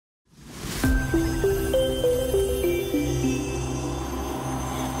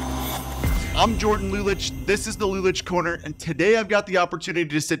I'm Jordan Lulich. This is the Lulich Corner, and today I've got the opportunity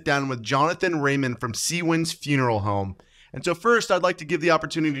to sit down with Jonathan Raymond from Seawinds Funeral Home. And so first, I'd like to give the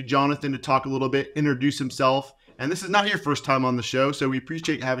opportunity to Jonathan to talk a little bit, introduce himself. And this is not your first time on the show, so we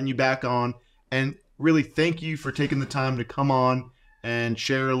appreciate having you back on. And really thank you for taking the time to come on and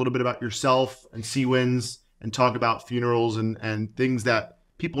share a little bit about yourself and Seawinds and talk about funerals and things that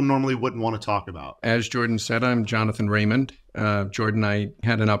people normally wouldn't want to talk about. As Jordan said, I'm Jonathan Raymond. Jordan, I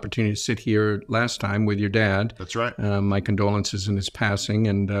had an opportunity to sit here last time with your dad. That's right. My condolences in his passing,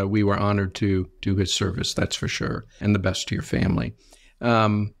 and we were honored to do his service, that's for sure, and the best to your family.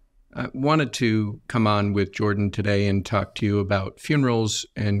 I wanted to come on with Jordan today and talk to you about funerals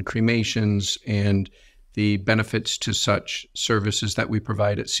and cremations and the benefits to such services that we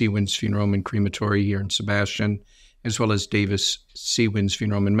provide at Seawinds Funeral Home Crematory here in Sebastian, as well as Davis Seawinds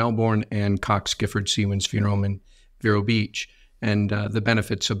Funeral Home in Melbourne and Cox-Gifford Seawinds Funeral Home in Vero Beach, and the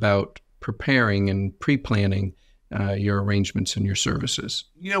benefits about preparing and pre-planning your arrangements and your services.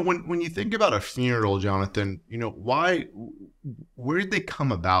 You know, when you think about a funeral, Jonathan, you know, where did they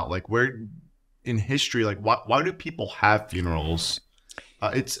come about? Like, where in history, like why do people have funerals?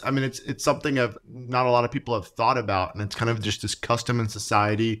 It's something not a lot of people have thought about, and it's kind of just this custom in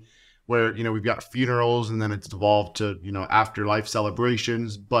society where, you know, we've got funerals and then it's evolved to, you know, afterlife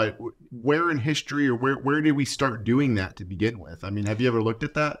celebrations. But where in history, or where did we start doing that to begin with? I mean, have you ever looked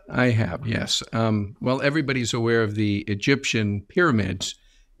at that? I have, yes. Well, everybody's aware of the Egyptian pyramids.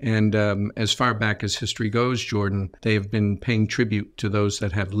 And as far back as history goes, Jordan, they have been paying tribute to those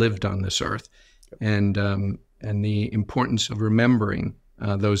that have lived on this earth, and the importance of remembering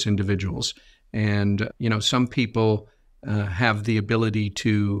those individuals. And, you know, some people have the ability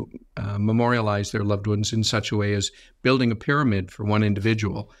to memorialize their loved ones in such a way as building a pyramid for one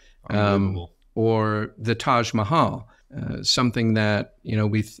individual, or the Taj Mahal, something that, you know,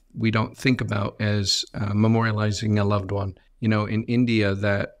 we don't think about as memorializing a loved one. You know, in India,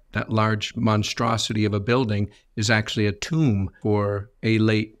 that large monstrosity of a building is actually a tomb for a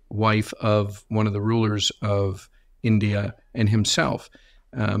late wife of one of the rulers of India and himself.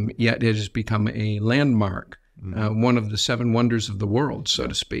 Yet it has become a landmark, one of the seven wonders of the world, so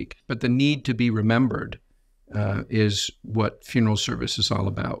to speak. But the need to be remembered is what funeral service is all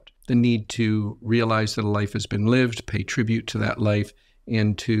about. The need to realize that a life has been lived, pay tribute to that life,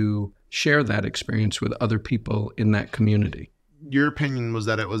 and to share that experience with other people in that community. Your opinion was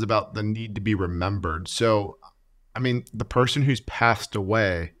that it was about the need to be remembered. So, I mean, the person who's passed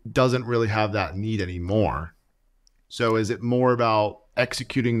away doesn't really have that need anymore. So is it more about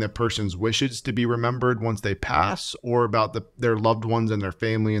executing the person's wishes to be remembered once they pass, or about their loved ones and their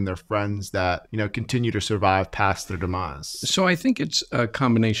family and their friends that, you know, continue to survive past their demise? So I think it's a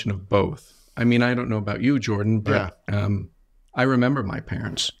combination of both. I mean, I don't know about you, Jordan, but I remember my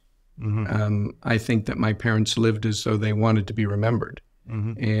parents. I think that my parents lived as though they wanted to be remembered.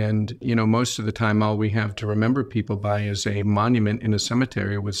 And, you know, most of the time, all we have to remember people by is a monument in a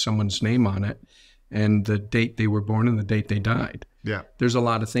cemetery with someone's name on it and the date they were born and the date they died. Yeah. There's a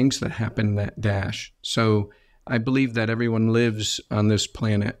lot of things that happen in that dash. So I believe that everyone lives on this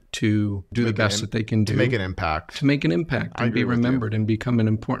planet to do the best that they can do. To make an impact. To make an impact and be remembered and become an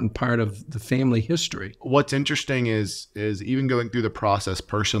important part of the family history. What's interesting is even going through the process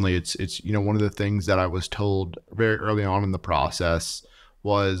personally, it's you know, one of the things that I was told very early on in the process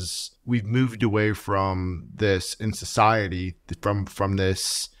was we've moved away from this in society, from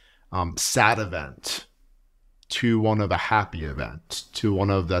this sad event to one of a happy event, to one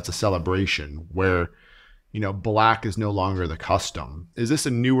of that's a celebration where, you know, black is no longer the custom. Is this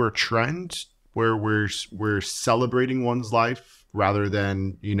a newer trend where we're celebrating one's life rather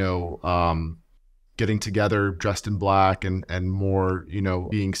than, you know, getting together dressed in black and more, you know,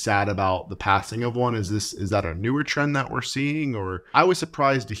 being sad about the passing of one? Is that a newer trend that we're seeing? Or I was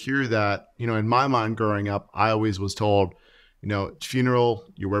surprised to hear that, you know, in my mind growing up, I always was told, you know, funeral,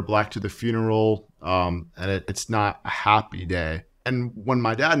 you wear black to the funeral, and it's not a happy day. And when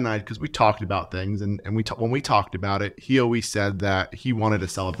my dad and I, because we talked about things, and when we talked about it, he always said that he wanted a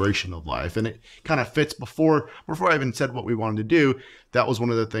celebration of life, and it kind of fits. Before I even said what we wanted to do, that was one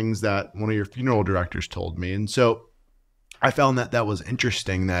of the things that one of your funeral directors told me, and so I found that was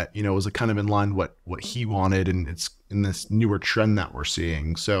interesting. That, you know, it was kind of in line what he wanted, and it's in this newer trend that we're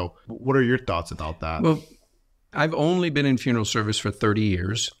seeing. So, what are your thoughts about that? Well, I've only been in funeral service for 30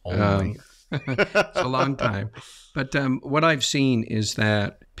 years. Only. It's a long time. But what I've seen is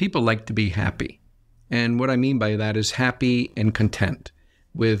that people like to be happy. And what I mean by that is happy and content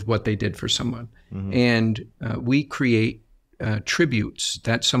with what they did for someone. And we create tributes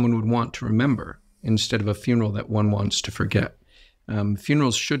that someone would want to remember instead of a funeral that one wants to forget.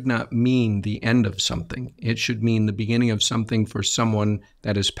 Funerals should not mean the end of something. It should mean the beginning of something for someone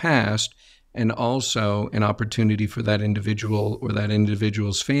that has passed, and also an opportunity for that individual or that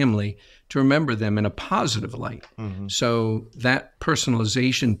individual's family to remember them in a positive light. So that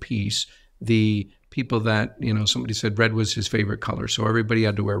personalization piece, the people that, somebody said red was his favorite color, so everybody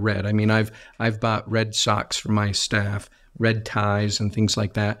had to wear red. I mean, I've bought red socks for my staff, red ties and things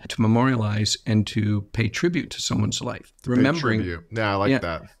like that to memorialize and to pay tribute to someone's life. Remembering, yeah, I like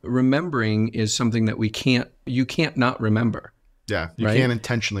that. Remembering is something that you can't not remember. Yeah, you right? can't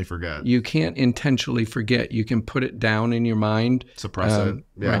intentionally forget. You can't intentionally forget. You can put it down in your mind. Suppress it.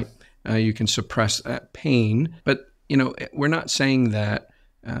 Yeah. Right. You can suppress that pain. But, we're not saying that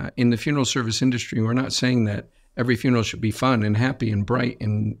in the funeral service industry, we're not saying that every funeral should be fun and happy and bright.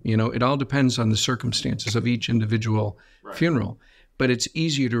 And, it all depends on the circumstances of each individual funeral. But it's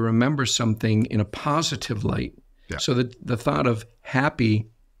easier to remember something in a positive light. Yeah. So the thought of happy,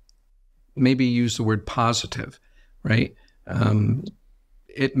 maybe use the word positive, right?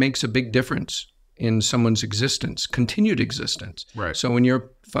 It makes a big difference in someone's existence, continued existence. Right. So when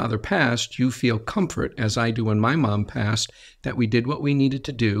your father passed, you feel comfort, as I do when my mom passed, that we did what we needed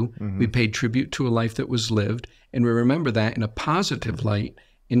to do. We paid tribute to a life that was lived, and we remember that in a positive light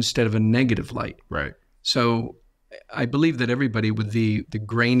instead of a negative light. Right. So I believe that everybody with the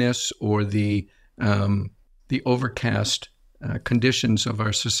grayness or the overcast conditions of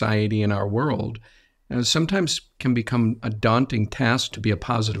our society and our world sometimes can become a daunting task to be a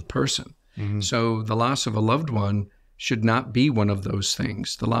positive person. So the loss of a loved one should not be one of those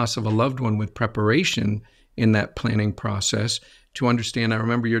things. The loss of a loved one with preparation in that planning process to understand. I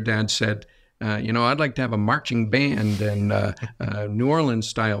remember your dad said, I'd like to have a marching band and a New Orleans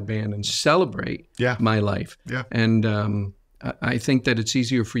style band and celebrate my life. Yeah. And I think that it's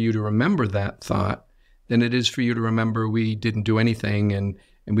easier for you to remember that thought than it is for you to remember we didn't do anything and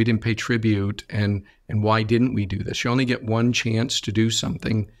we didn't pay tribute and why didn't we do this? You only get one chance to do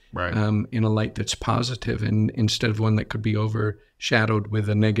something in a light that's positive, and instead of one that could be overshadowed with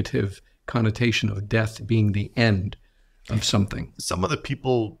a negative connotation of death being the end of something. Some of the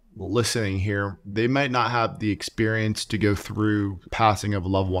people listening here, they might not have the experience to go through passing of a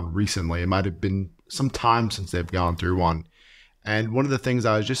loved one recently. It might have been some time since they've gone through one. And one of the things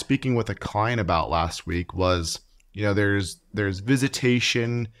I was just speaking with a client about last week was, there's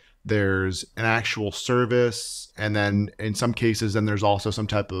visitation, there's an actual service, and then in some cases, then there's also some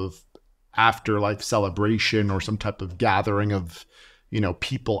type of afterlife celebration or some type of gathering of,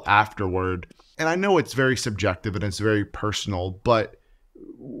 people afterward. And I know it's very subjective and it's very personal, but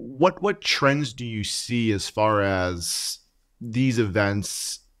what trends do you see as far as these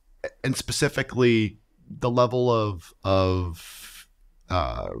events, and specifically the level of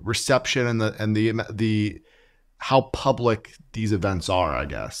reception and the how public these events are, I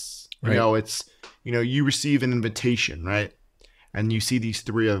guess. Right. It's, you receive an invitation, right? And you see these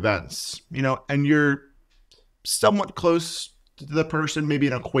 3 events, and you're somewhat close to the person, maybe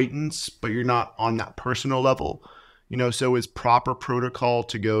an acquaintance, but you're not on that personal level. So is proper protocol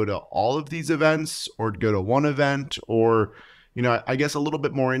to go to all of these events or to go to one event, or, I guess a little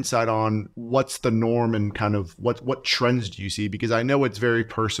bit more insight on what's the norm and kind of what trends do you see? Because I know it's very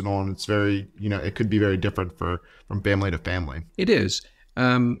personal and it's very, it could be very different from family to family. It is.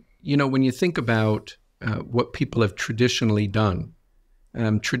 When you think about what people have traditionally done,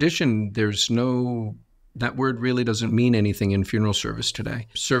 tradition, that word really doesn't mean anything in funeral service today.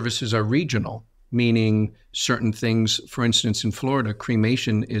 Services are regional, meaning certain things, for instance, in Florida,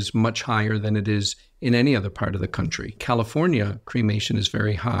 cremation is much higher than it is in any other part of the country. California, cremation is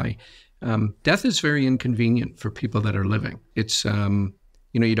very high. Death is very inconvenient for people that are living. It's,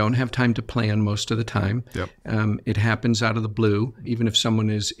 you don't have time to plan most of the time. Yep. It happens out of the blue. Even if someone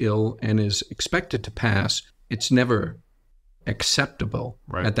is ill and is expected to pass, it's never acceptable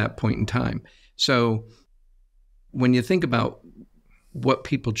at that point in time. So when you think about what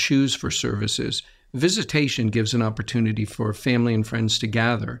people choose for services, visitation gives an opportunity for family and friends to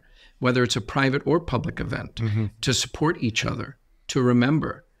gather, whether it's a private or public event, to support each other, to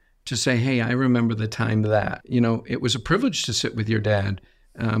remember, to say, hey, I remember the time that, it was a privilege to sit with your dad.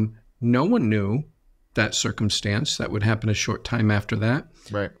 No one knew that circumstance that would happen a short time after that.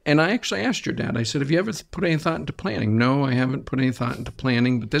 Right. And I actually asked your dad, I said, have you ever put any thought into planning? No, I haven't put any thought into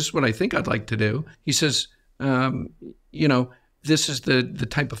planning, but this is what I think I'd like to do. He says, this is the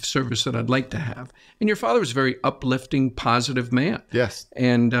type of service that I'd like to have. And your father was a very uplifting, positive man. Yes.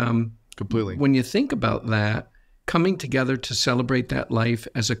 And completely. When you think about that, coming together to celebrate that life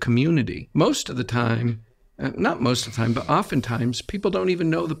as a community, most of the time, Not most of the time, but oftentimes people don't even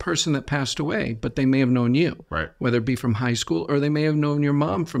know the person that passed away, but they may have known you, Right. whether it be from high school or they may have known your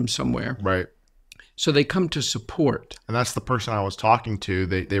mom from somewhere. Right. So they come to support. And that's the person I was talking to.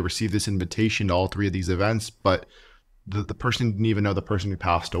 They received this invitation to all three of these events, but the person didn't even know the person who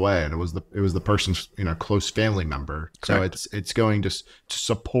passed away, and it was the person's close family member. Correct. So it's going to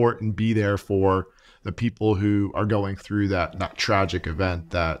support and be there for the people who are going through that tragic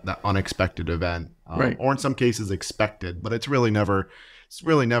event, that unexpected event, Right. Or in some cases expected, but it's really never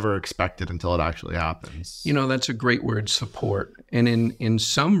expected until it actually happens. That's a great word, support. And in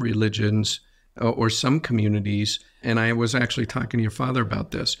some religions or some communities, and I was actually talking to your father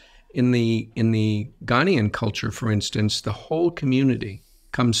about this, in the Ghanaian culture, for instance, the whole community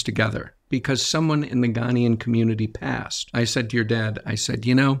comes together because someone in the Ghanaian community passed. I said to your dad,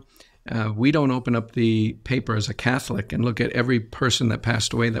 we don't open up the paper as a Catholic and look at every person that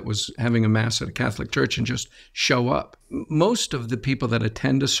passed away that was having a mass at a Catholic church and just show up. Most of the people that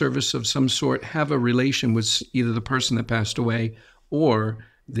attend a service of some sort have a relation with either the person that passed away or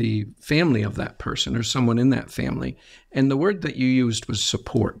the family of that person or someone in that family. And the word that you used was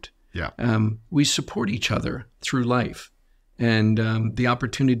support. Yeah. We support each other through life. And the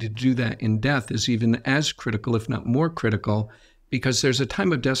opportunity to do that in death is even as critical, if not more critical, because there's a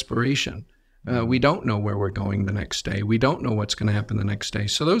time of desperation. We don't know where we're going the next day. We don't know what's going to happen the next day.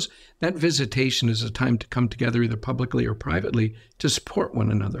 So that visitation is a time to come together either publicly or privately to support one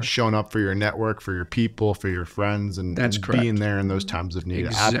another. Showing up for your network, for your people, for your friends, and That's and correct. being there in those times of need.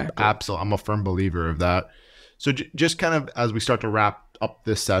 Exactly. Absolutely. I'm a firm believer of that. So just kind of as we start to wrap up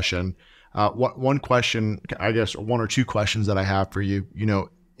this session, one question, I guess, or one or two questions that I have for you,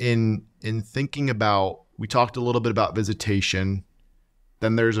 in thinking about, we talked a little bit about visitation,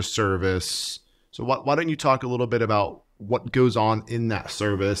 then there's a service. So why don't you talk a little bit about what goes on in that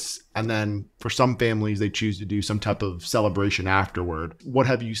service? And then for some families, they choose to do some type of celebration afterward. What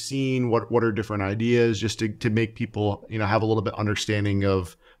have you seen? What are different ideas just to make people, have a little bit understanding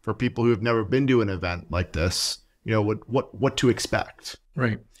of, for people who have never been to an event like this, what to expect?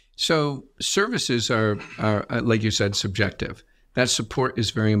 Right. So services are, like you said, subjective. That support is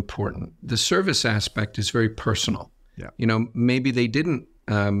very important. The service aspect is very personal. Yeah. Maybe they didn't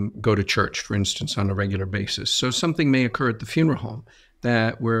go to church, for instance, on a regular basis. So something may occur at the funeral home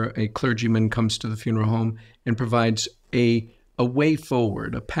where a clergyman comes to the funeral home and provides a way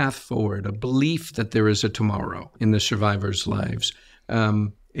forward, a path forward, a belief that there is a tomorrow in the survivors' lives.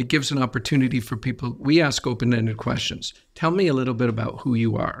 It gives an opportunity for people. We ask open-ended questions. Tell me a little bit about who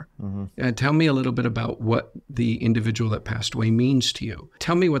you are. Mm-hmm. Tell me a little bit about what the individual that passed away means to you.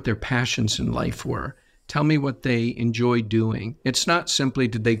 Tell me what their passions in life were. Tell me what they enjoy doing. It's not simply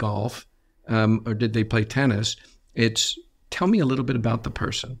did they golf or did they play tennis. It's tell me a little bit about the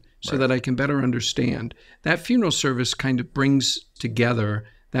person so that I can better understand. That funeral service kind of brings together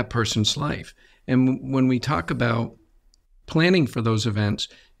that person's life. And when we talk about planning for those events,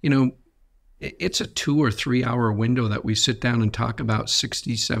 it's a 2 or 3 hour window that we sit down and talk about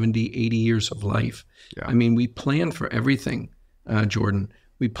 60, 70, 80 years of life. Yeah. I mean, we plan for everything, Jordan.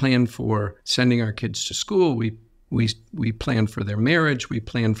 We plan for sending our kids to school. We plan for their marriage. We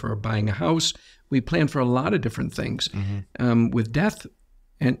plan for buying a house. We plan for a lot of different things. Mm-hmm. With death,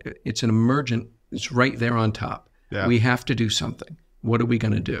 and it's it's right there on top. Yeah. We have to do something. What are we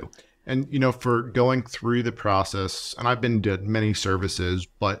going to do? And, for going through the process, and I've been to many services,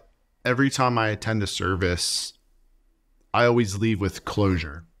 but every time I attend a service, I always leave with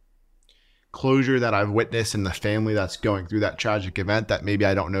closure. Closure that I've witnessed in the family that's going through that tragic event that maybe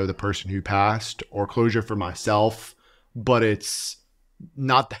I don't know the person who passed, or closure for myself, but it's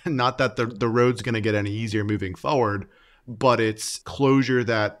not that the road's going to get any easier moving forward, but it's closure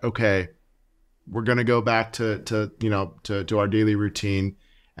that, okay, we're going to go back to our daily routine.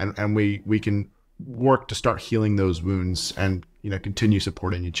 And we can work to start healing those wounds and, continue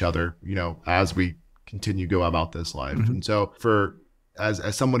supporting each other, as we continue go about this life. Mm-hmm. And so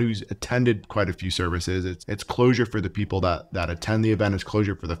as someone who's attended quite a few services, it's closure for the people that attend the event. It's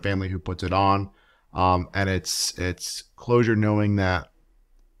closure for the family who puts it on. And it's closure knowing that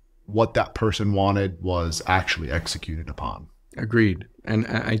what that person wanted was actually executed upon. Agreed. And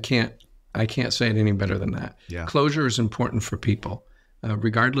I can't say it any better than that. Yeah. Closure is important for people.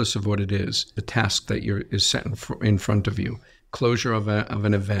 Regardless of what it is, the task that is set in front of you, closure of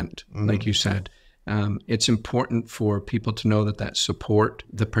an event, mm-hmm. like you said, it's important for people to know that support,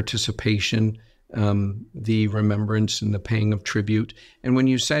 the participation, the remembrance and the paying of tribute. And when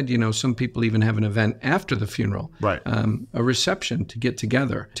you said, some people even have an event after the funeral, right? A reception to get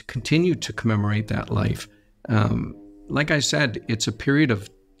together, to continue to commemorate that life. Like I said, it's a period of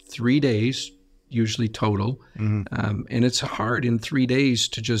 3 days, usually total. And it's hard in 3 days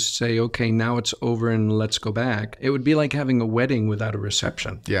to just say, okay, now it's over and let's go back. It would be like having a wedding without a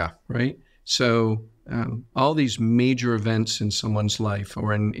reception. Yeah. Right? So all these major events in someone's life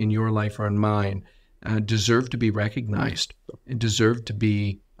or in your life or in mine deserve to be recognized and deserve to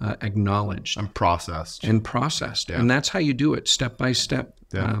be acknowledged. And processed. Yeah. And that's how you do it, step by step.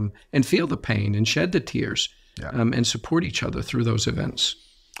 Yeah. And feel the pain and shed the tears and support each other through those events.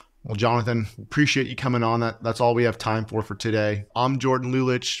 Well, Jonathan, appreciate you coming on. That's all we have time for today. I'm Jordan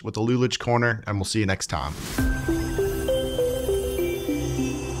Lulich with the Lulich Corner, and we'll see you next time.